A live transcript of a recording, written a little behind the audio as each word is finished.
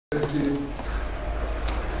That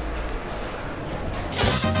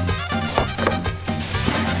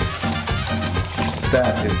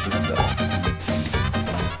is the stuff.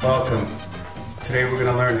 Welcome. Today we're going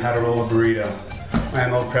to learn how to roll a burrito. I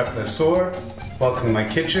am El Professor. Welcome to my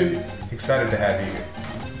kitchen. Excited to have you here.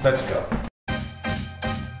 Let's go.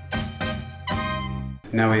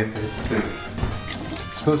 Now we have to hit the sink.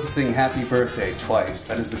 You're supposed to sing happy birthday twice.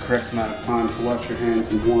 That is the correct amount of time to wash your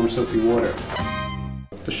hands in warm soapy water.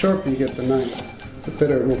 The sharper you get the knife, the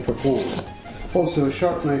better it will perform. Also, a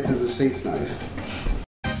sharp knife is a safe knife.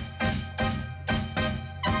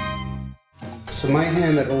 So my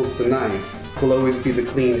hand that holds the knife will always be the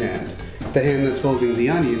clean hand. The hand that's holding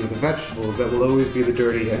the onion or the vegetables, that will always be the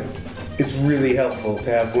dirty hand. It's really helpful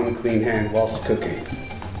to have one clean hand whilst cooking.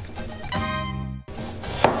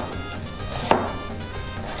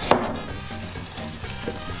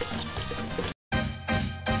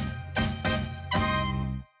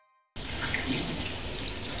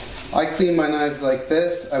 I clean my knives like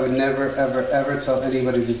this. I would never, ever, ever tell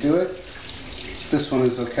anybody to do it. This one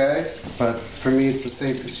is okay, but for me it's the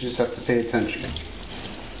safest. You just have to pay attention.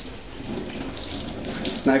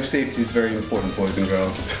 Knife safety is very important, boys and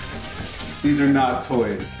girls. These are not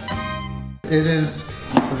toys. It is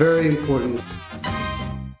very important.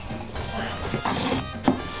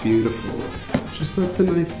 Beautiful. Just let the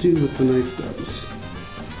knife do what the knife does.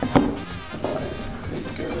 There you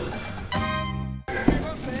go.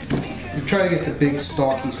 You try to get the big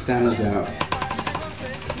stalky stems out.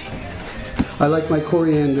 I like my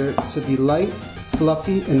coriander to be light,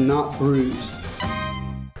 fluffy, and not bruised.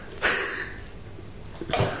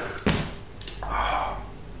 Oh,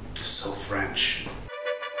 so French.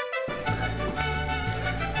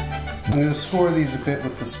 I'm going to score these a bit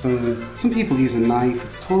with the spoon. Some people use a knife.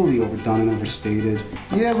 It's totally overdone and overstated.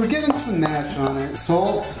 Yeah, we're getting some mash on it.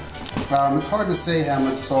 Salt. It's hard to say how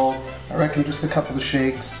much salt. I reckon just a couple of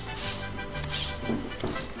shakes.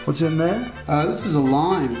 What's in there? This is a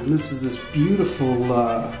lime, and this is this beautiful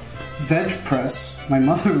veg press my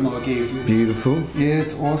mother-in-law gave me. Beautiful. Yeah,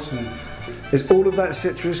 it's awesome. Is all of that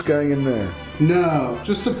citrus going in there? No,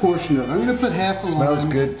 just a portion of it. I'm going to put half a lime. Smells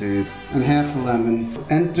good, dude. And half a lemon.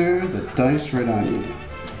 Enter the diced red onion.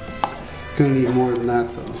 Gonna need more than that,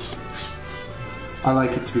 though. I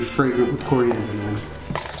like it to be fragrant with coriander, man.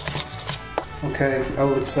 Okay, I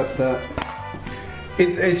will accept that.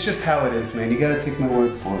 It's just how it is, man. You gotta take my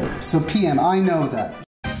word for it. So PM, I know that.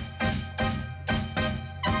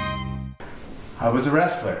 I was a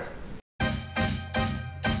wrestler.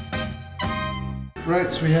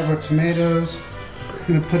 Right, so we have our tomatoes. I'm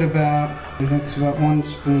gonna put about, that's about 1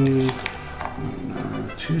 spoon,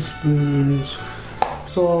 2 spoons.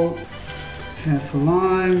 Salt, half a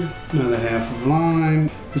lime, another half of lime.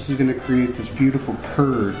 This is gonna create this beautiful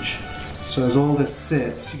purge. So as all this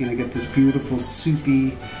sits, you're gonna get this beautiful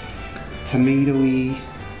soupy, tomatoey,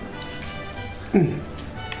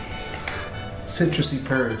 citrusy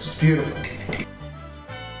purge. It's beautiful.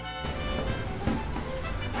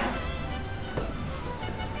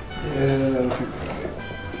 Yeah, that'll be great.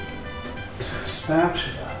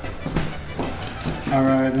 Spatula. All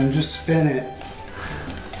right, then just spin it.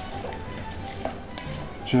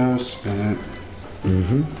 Just spin it.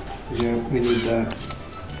 Mm-hmm. Yeah, we need that.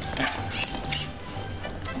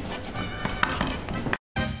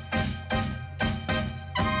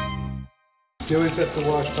 You always have to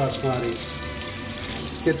wash basmati.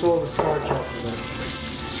 Gets all the starch off of it.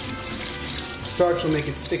 The starch will make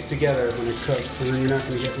it stick together when it cooks, and then you're not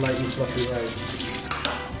going to get light and fluffy rice.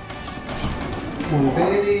 One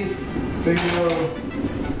bay,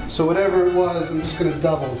 bingo. So whatever it was, I'm just going to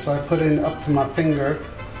double. So I put in up to my finger.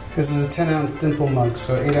 This is a 10-ounce dimple mug,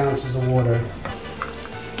 so 8 ounces of water.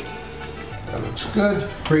 That looks good.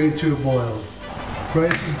 Bring it to a boil.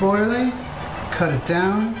 Rice is boiling. Cut it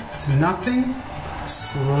down to nothing.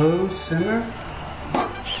 Slow simmer.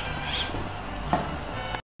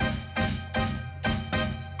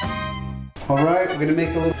 Alright, we're going to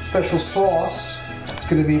make a little special sauce. It's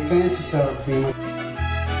going to be a fancy sour cream.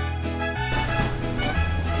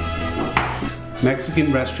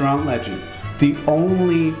 Mexican restaurant legend. The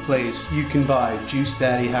only place you can buy Juice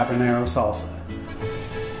Daddy habanero salsa.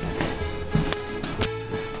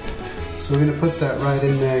 So we're going to put that right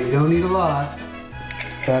in there. You don't need a lot.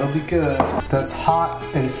 That'll be good. That's hot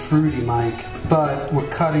and fruity, Mike, but we're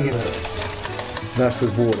cutting it. That's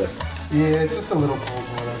with water. Yeah, just a little cold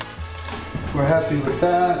water. We're happy with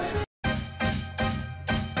that.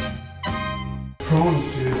 Prawns,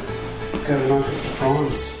 dude. Gotta knock up the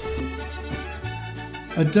prawns.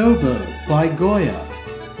 Adobo by Goya.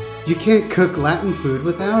 You can't cook Latin food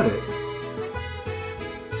without it.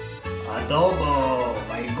 Adobo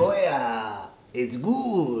by Goya. It's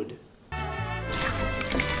good.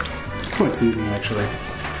 Quite easy, actually. I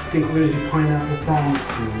think we're going to do pineapple prawns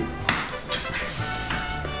tonight.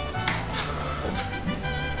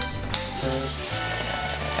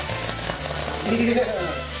 Yeah!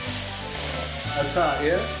 That's hot,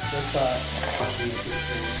 yeah? That's hot.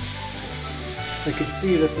 I can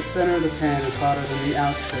see that the center of the pan is hotter than the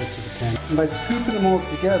outskirts of the pan. And by scooping them all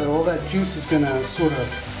together, all that juice is going to sort of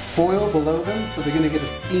boil below them, so they're going to get a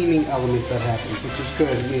steaming element that happens, which is good.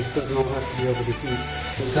 It means it doesn't all have to be over the heat.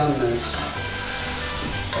 We've done this.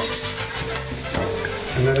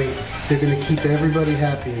 And then they're going to keep everybody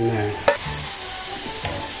happy in there.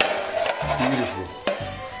 Beautiful.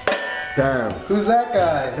 Damn. Who's that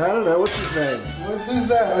guy? I don't know. What's his name? Who's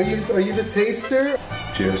that? Are you the taster?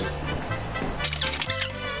 Cheers.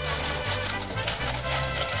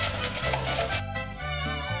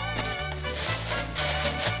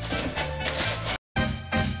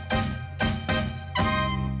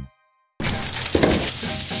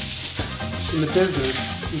 In the business,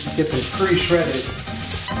 you can get them pre-shredded.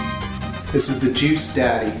 This is the Juice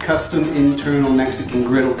Daddy custom internal Mexican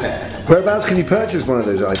griddle pad. Whereabouts can you purchase one of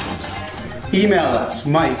those items? Email us,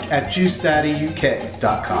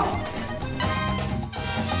 mike@juicedaddyuk.com.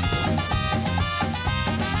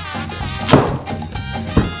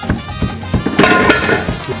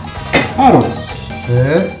 Bottles.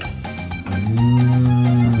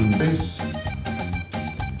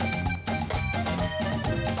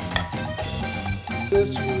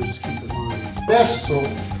 This one, just keep it on. That's so.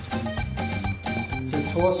 So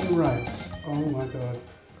tossing rice. Oh my God.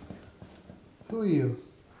 Who are you?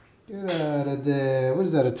 Get out of there. What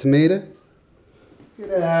is that, a tomato?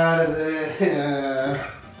 Get out of there.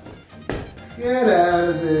 Get out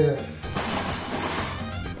of there.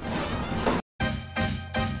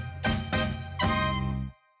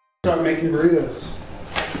 Start making burritos.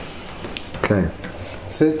 Okay.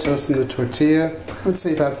 Sit, toasting the tortilla. I would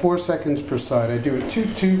say about 4 seconds per side. I do it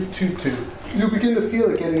 2-2-2-2. You'll begin to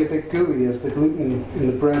feel it getting a bit gooey as the gluten in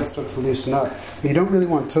the bread starts to loosen up. But you don't really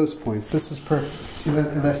want toast points. This is perfect. See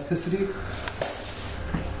that elasticity?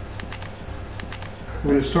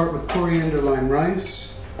 We're going to start with coriander lime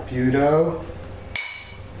rice. Budo.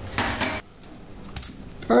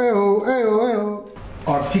 Ayo, ayo, ayo.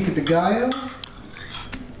 Our pico de gallo.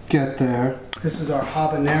 Get there. This is our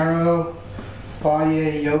habanero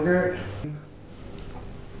Fage yogurt.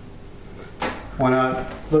 Why not a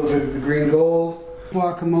little bit of the green gold?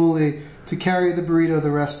 Guacamole to carry the burrito the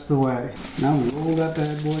rest of the way. Now we roll that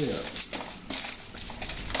bad boy up.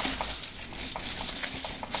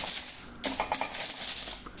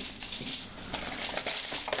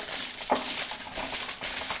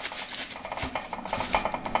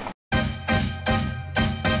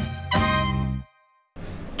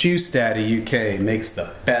 Juice Daddy UK makes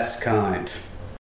the best kind.